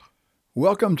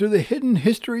Welcome to the Hidden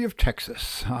History of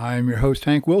Texas. I'm your host,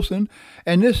 Hank Wilson,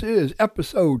 and this is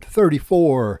episode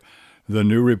 34, The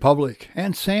New Republic,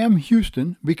 and Sam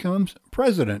Houston becomes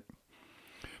president.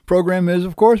 Program is,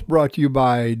 of course, brought to you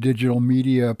by digital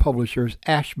media publishers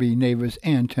Ashby, Navis,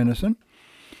 and Tennyson.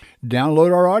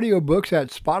 Download our audiobooks at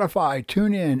Spotify,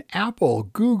 TuneIn, Apple,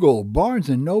 Google, Barnes &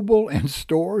 Noble, and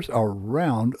stores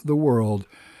around the world.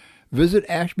 Visit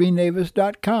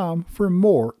ashbynavis.com for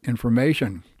more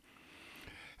information.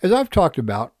 As I've talked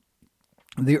about,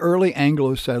 the early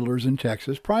Anglo settlers in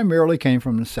Texas primarily came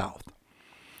from the South.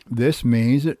 This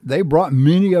means that they brought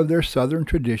many of their Southern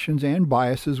traditions and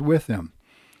biases with them.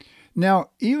 Now,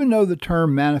 even though the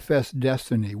term manifest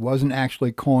destiny wasn't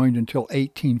actually coined until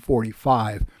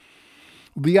 1845,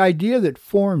 the idea that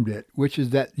formed it, which is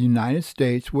that the United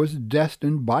States was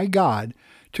destined by God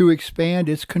to expand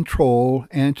its control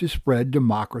and to spread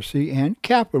democracy and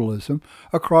capitalism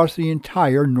across the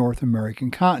entire North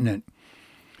American continent.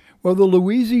 Well, the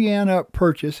Louisiana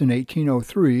Purchase in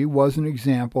 1803 was an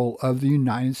example of the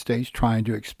United States trying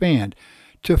to expand,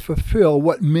 to fulfill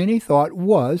what many thought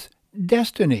was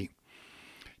destiny.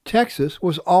 Texas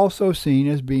was also seen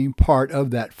as being part of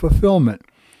that fulfillment.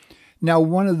 Now,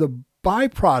 one of the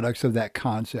byproducts of that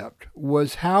concept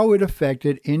was how it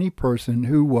affected any person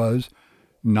who was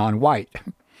non-white.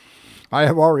 I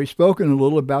have already spoken a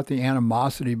little about the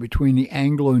animosity between the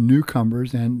Anglo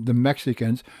newcomers and the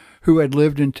Mexicans who had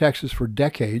lived in Texas for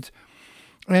decades,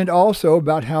 and also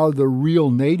about how the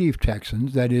real native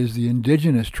Texans, that is, the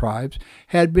indigenous tribes,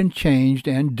 had been changed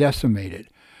and decimated.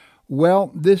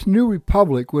 Well, this new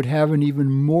republic would have an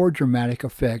even more dramatic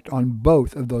effect on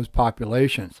both of those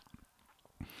populations.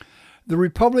 The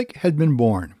republic had been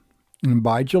born, and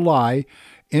by July,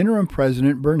 Interim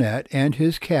President Burnett and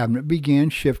his cabinet began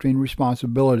shifting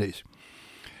responsibilities.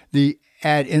 The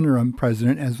ad interim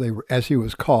president, as he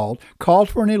was called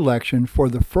for an election for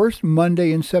the first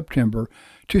Monday in September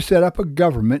to set up a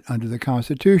government under the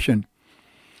Constitution.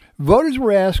 Voters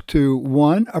were asked to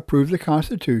 1. Approve the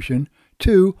Constitution,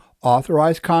 2.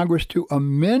 Authorize Congress to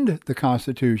amend the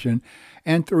Constitution,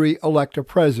 and 3. Elect a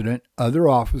president, other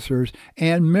officers,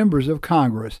 and members of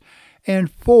Congress, and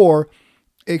 4.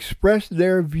 Express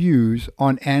their views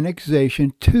on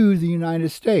annexation to the United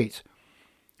States.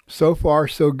 So far,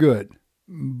 so good.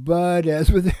 But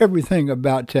as with everything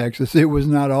about Texas, it was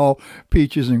not all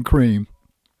peaches and cream.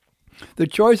 The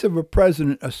choice of a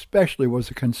president especially was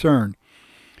a concern.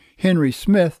 Henry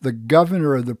Smith, the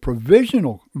governor of the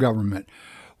provisional government,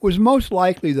 was most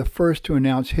likely the first to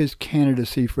announce his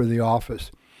candidacy for the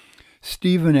office.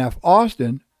 Stephen F.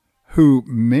 Austin, who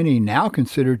many now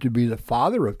consider to be the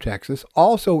father of Texas,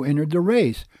 also entered the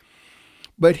race.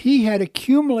 But he had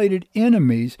accumulated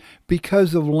enemies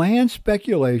because of land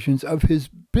speculations of his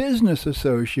business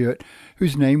associate,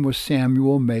 whose name was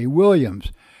Samuel May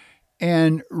Williams.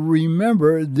 And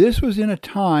remember, this was in a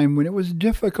time when it was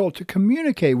difficult to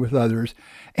communicate with others,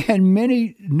 and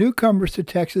many newcomers to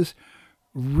Texas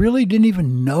really didn't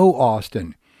even know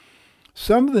Austin.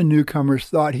 Some of the newcomers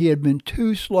thought he had been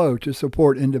too slow to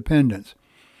support independence.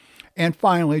 And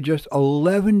finally, just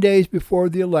 11 days before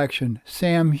the election,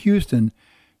 Sam Houston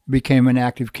became an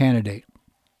active candidate.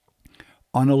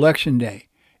 On Election Day,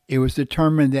 it was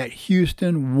determined that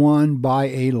Houston won by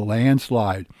a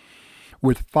landslide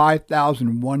with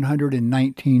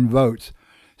 5,119 votes.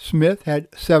 Smith had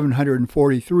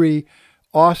 743,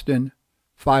 Austin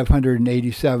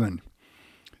 587.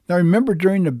 Now remember,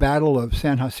 during the Battle of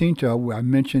San Jacinto, I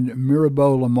mentioned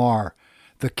Mirabeau Lamar,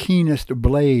 the keenest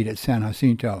blade at San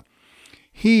Jacinto.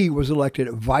 He was elected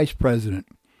vice president.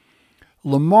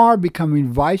 Lamar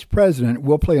becoming vice president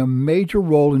will play a major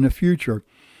role in the future,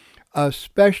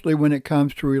 especially when it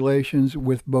comes to relations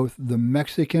with both the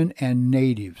Mexican and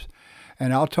natives.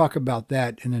 And I'll talk about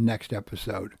that in the next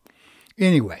episode.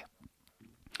 Anyway,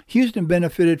 Houston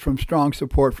benefited from strong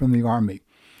support from the Army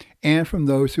and from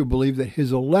those who believed that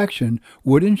his election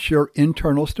would ensure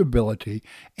internal stability,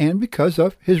 and because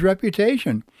of his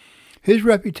reputation. His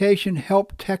reputation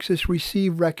helped Texas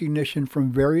receive recognition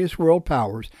from various world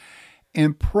powers,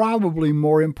 and probably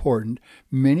more important,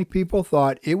 many people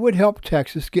thought it would help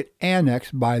Texas get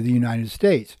annexed by the United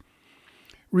States.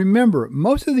 Remember,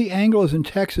 most of the Anglos in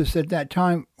Texas at that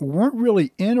time weren't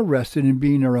really interested in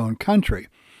being their own country.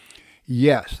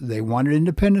 Yes, they wanted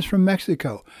independence from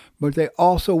Mexico, but they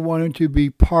also wanted to be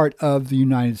part of the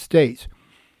United States.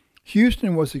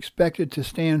 Houston was expected to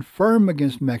stand firm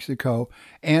against Mexico,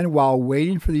 and while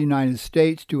waiting for the United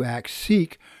States to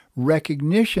seek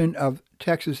recognition of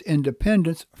Texas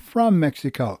independence from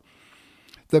Mexico.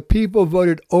 The people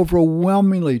voted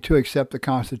overwhelmingly to accept the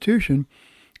Constitution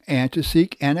and to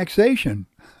seek annexation.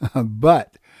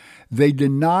 But they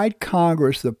denied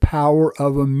Congress the power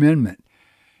of amendment.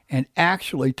 And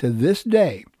actually, to this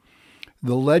day,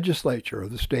 the legislature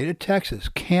of the state of Texas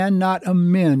cannot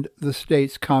amend the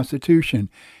state's constitution.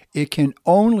 It can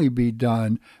only be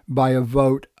done by a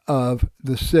vote of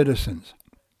the citizens.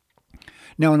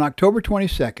 Now, on October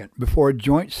 22nd, before a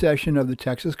joint session of the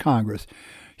Texas Congress,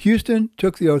 Houston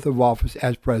took the oath of office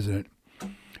as president.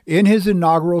 In his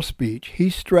inaugural speech, he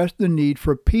stressed the need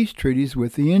for peace treaties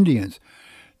with the Indians.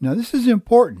 Now, this is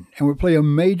important and would play a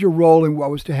major role in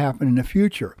what was to happen in the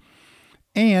future,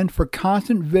 and for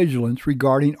constant vigilance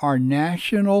regarding our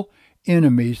national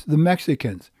enemies, the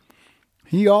Mexicans.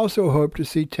 He also hoped to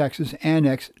see Texas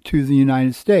annexed to the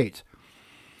United States.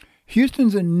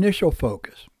 Houston's initial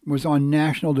focus was on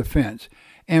national defense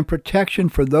and protection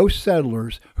for those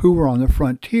settlers who were on the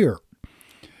frontier.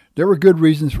 There were good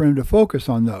reasons for him to focus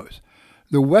on those.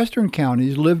 The western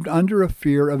counties lived under a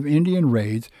fear of Indian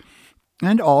raids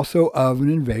and also of an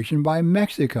invasion by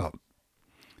Mexico.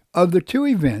 Of the two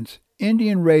events,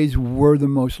 Indian raids were the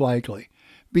most likely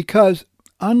because,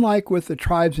 unlike with the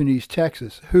tribes in East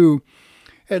Texas, who,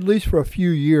 at least for a few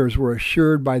years, were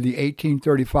assured by the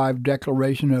 1835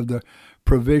 declaration of the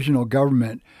provisional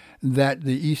government that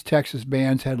the East Texas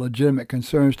bands had legitimate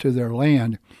concerns to their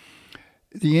land,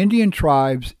 the Indian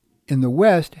tribes in the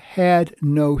West had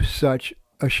no such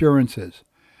assurances.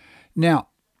 Now,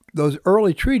 those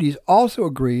early treaties also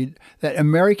agreed that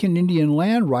American Indian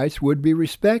land rights would be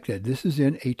respected. This is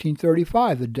in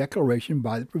 1835, the declaration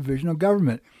by the provisional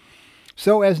government,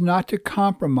 so as not to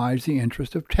compromise the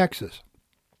interest of Texas.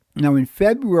 Now, in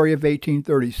February of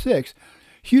 1836,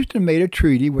 Houston made a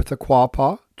treaty with the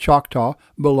Quapaw, Choctaw,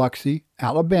 Biloxi,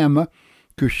 Alabama,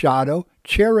 Coshado,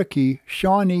 Cherokee,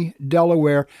 Shawnee,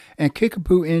 Delaware, and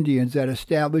Kickapoo Indians that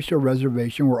established a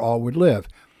reservation where all would live.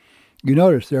 You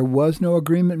notice there was no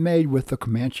agreement made with the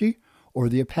Comanche or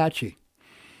the Apache.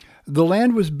 The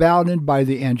land was bounded by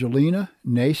the Angelina,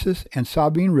 Nueces, and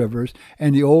Sabine rivers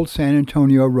and the old San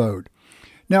Antonio Road.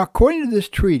 Now, according to this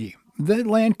treaty, that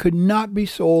land could not be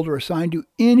sold or assigned to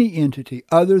any entity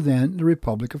other than the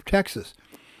Republic of Texas.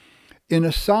 In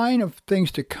a sign of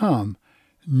things to come,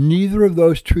 neither of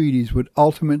those treaties would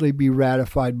ultimately be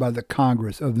ratified by the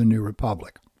Congress of the new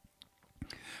republic.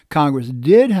 Congress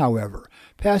did, however,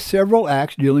 pass several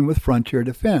acts dealing with frontier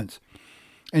defense.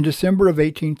 In December of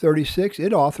 1836,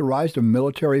 it authorized a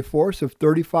military force of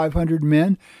 3,500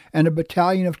 men and a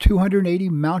battalion of 280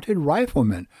 mounted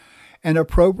riflemen, and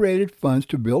appropriated funds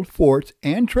to build forts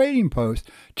and trading posts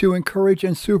to encourage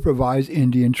and supervise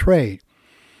Indian trade.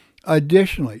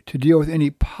 Additionally, to deal with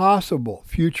any possible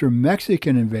future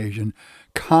Mexican invasion,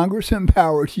 Congress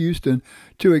empowered Houston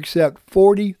to accept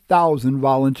 40,000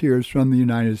 volunteers from the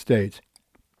United States.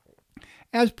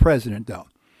 As president, though,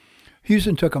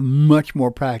 Houston took a much more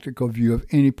practical view of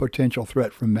any potential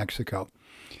threat from Mexico.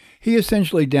 He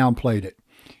essentially downplayed it.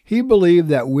 He believed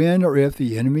that when or if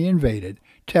the enemy invaded,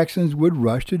 Texans would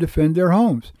rush to defend their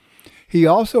homes. He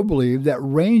also believed that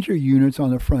ranger units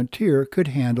on the frontier could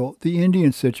handle the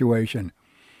Indian situation.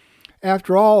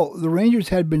 After all, the Rangers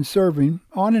had been serving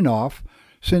on and off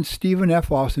since Stephen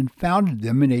F. Austin founded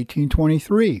them in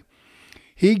 1823.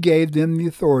 He gave them the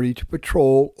authority to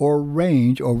patrol or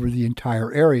range over the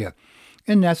entire area,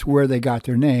 and that's where they got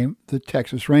their name, the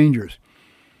Texas Rangers.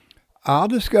 I'll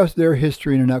discuss their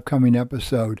history in an upcoming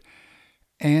episode,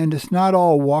 and it's not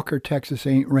all Walker, Texas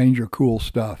Ranger cool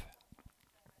stuff.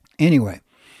 Anyway,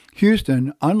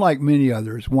 Houston, unlike many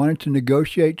others, wanted to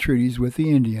negotiate treaties with the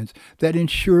Indians that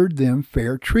ensured them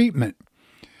fair treatment.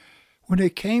 When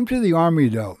it came to the army,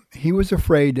 though, he was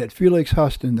afraid that Felix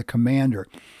Huston, the commander,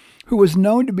 who was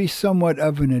known to be somewhat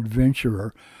of an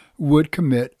adventurer, would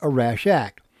commit a rash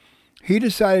act. He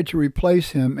decided to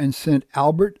replace him and sent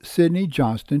Albert Sidney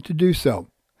Johnston to do so.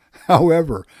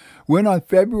 However, when on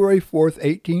February 4,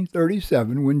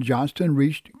 1837, when Johnston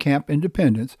reached Camp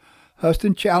Independence,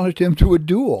 Huston challenged him to a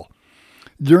duel.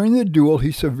 During the duel,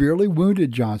 he severely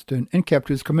wounded Johnston and kept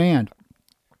his command.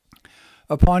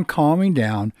 Upon calming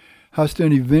down,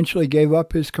 Huston eventually gave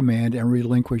up his command and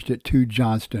relinquished it to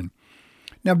Johnston.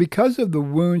 Now, because of the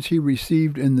wounds he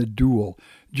received in the duel,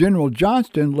 General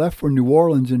Johnston left for New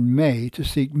Orleans in May to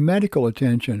seek medical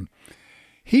attention.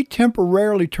 He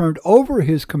temporarily turned over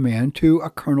his command to a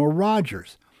Colonel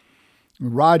Rogers.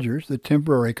 Rogers, the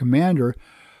temporary commander,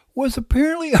 was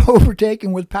apparently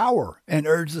overtaken with power and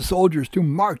urged the soldiers to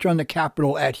march on the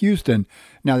capital at Houston.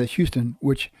 Now that Houston,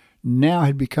 which now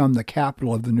had become the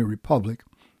capital of the new republic,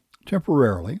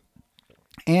 temporarily,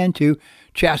 and to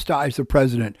chastise the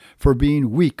president for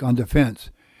being weak on defense.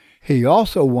 He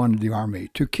also wanted the army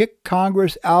to kick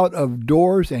Congress out of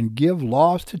doors and give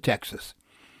laws to Texas.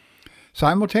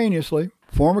 Simultaneously,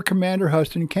 former Commander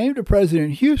Huston came to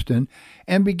President Houston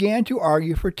and began to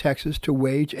argue for Texas to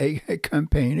wage a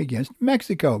campaign against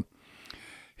Mexico.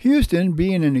 Houston,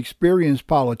 being an experienced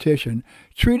politician,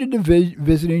 treated the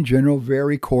visiting general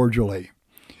very cordially.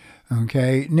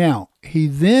 Okay, now, he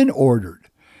then ordered,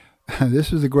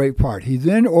 this is the great part, he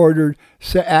then ordered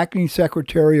Acting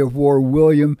Secretary of War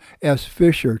William S.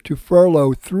 Fisher to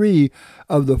furlough 3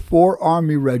 of the 4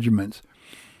 Army regiments.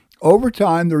 Over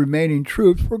time, the remaining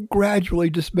troops were gradually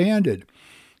disbanded.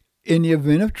 In the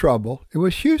event of trouble, it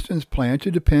was Houston's plan to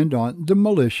depend on the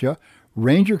militia,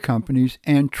 ranger companies,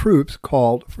 and troops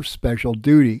called for special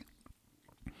duty.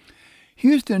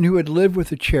 Houston, who had lived with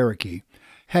the Cherokee,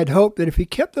 had hoped that if he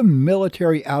kept the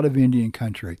military out of Indian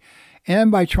country,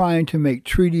 and by trying to make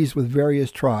treaties with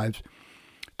various tribes,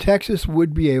 Texas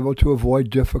would be able to avoid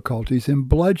difficulties and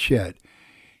bloodshed.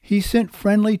 He sent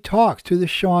friendly talks to the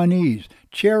Shawnees,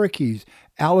 Cherokees,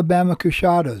 Alabama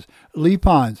Coushatas,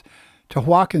 Lipans,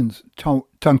 Tehuacans,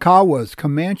 Tonkawas,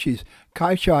 Comanches,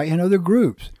 Kaichai, and other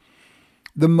groups.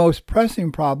 The most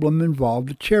pressing problem involved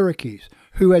the Cherokees,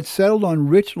 who had settled on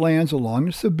rich lands along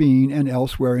the Sabine and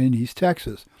elsewhere in East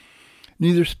Texas.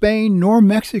 Neither Spain nor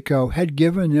Mexico had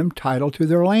given them title to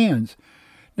their lands.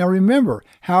 Now remember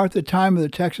how at the time of the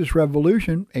Texas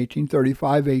Revolution,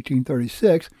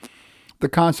 1835-1836, the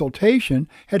consultation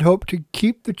had hoped to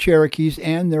keep the Cherokees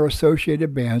and their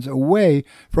associated bands away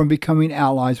from becoming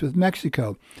allies with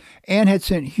Mexico, and had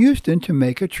sent Houston to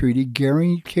make a treaty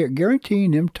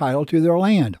guaranteeing them title to their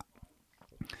land.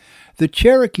 The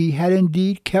Cherokee had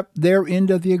indeed kept their end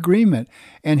of the agreement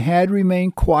and had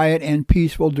remained quiet and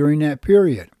peaceful during that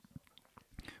period.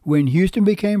 When Houston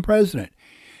became president,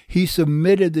 he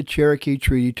submitted the Cherokee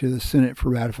Treaty to the Senate for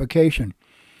ratification.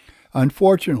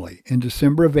 Unfortunately, in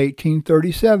December of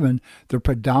 1837, the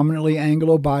predominantly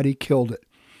Anglo body killed it.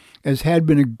 As had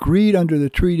been agreed under the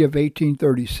Treaty of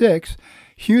 1836,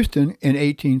 Houston, in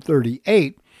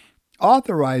 1838,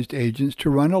 authorized agents to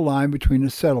run a line between the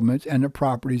settlements and the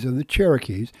properties of the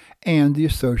Cherokees and the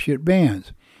associate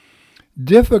bands.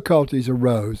 Difficulties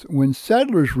arose when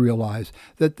settlers realized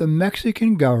that the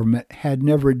Mexican government had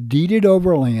never deeded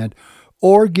over land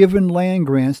or given land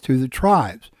grants to the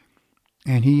tribes,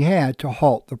 and he had to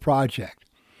halt the project.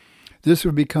 This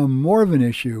would become more of an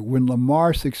issue when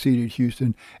Lamar succeeded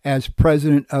Houston as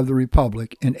President of the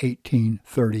Republic in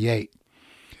 1838.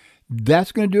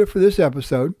 That's going to do it for this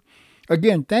episode.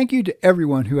 Again, thank you to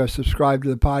everyone who has subscribed to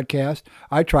the podcast.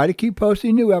 I try to keep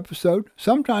posting new episodes.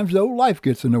 Sometimes, though, life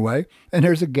gets in the way, and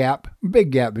there's a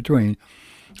big gap between.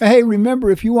 Hey,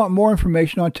 remember, if you want more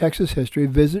information on Texas history,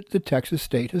 visit the Texas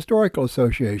State Historical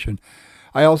Association.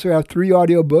 I also have 3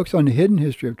 audiobooks on the hidden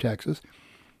history of Texas,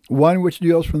 one which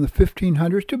deals from the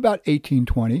 1500s to about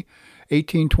 1820,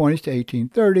 1820s to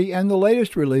 1830, and the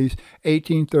latest release,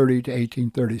 1830 to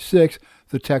 1836,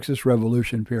 the Texas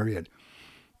Revolution period.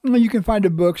 You can find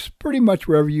the books pretty much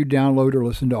wherever you download or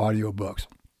listen to audiobooks.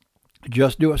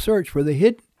 Just do a search for The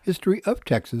Hidden History of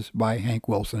Texas by Hank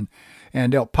Wilson,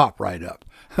 and they'll pop right up.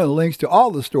 Links to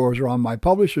all the stores are on my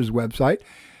publisher's website,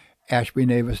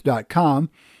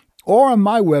 ashbynavis.com, or on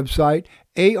my website,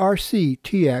 arctx.org.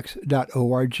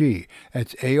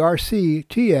 That's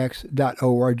arctx.org.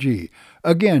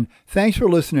 Again, thanks for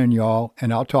listening, y'all,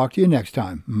 and I'll talk to you next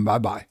time. Bye-bye.